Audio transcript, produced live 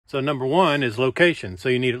So number one is location. So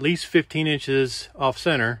you need at least 15 inches off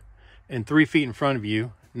center and 3 feet in front of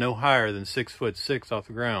you, no higher than 6'6" off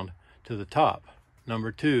the ground to the top.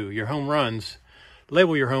 Number two, your home runs.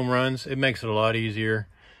 Label your home runs. It makes it a lot easier.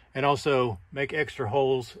 And also make extra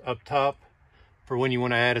holes up top for when you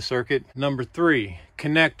want to add a circuit. Number three,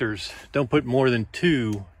 connectors. Don't put more than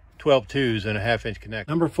 12-2s in a 1/2 inch connector.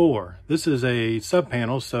 Number four, this is a sub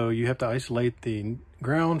panel, so you have to isolate the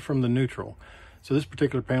ground from the neutral. So this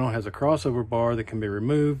particular panel has a crossover bar that can be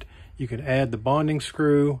removed. You can add the bonding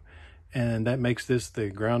screw, and that makes this the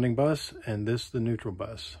grounding bus and this the neutral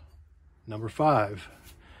bus. Number five,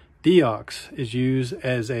 deox is used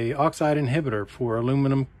as a oxide inhibitor for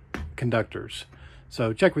aluminum conductors.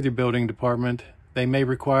 So check with your building department. They may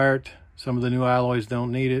require it. Some of the new alloys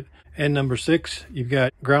don't need it. And number six, you've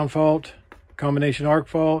got ground fault, combination arc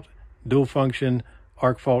fault, dual function,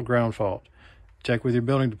 arc fault, ground fault. Check with your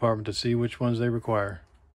building department to see which ones they require.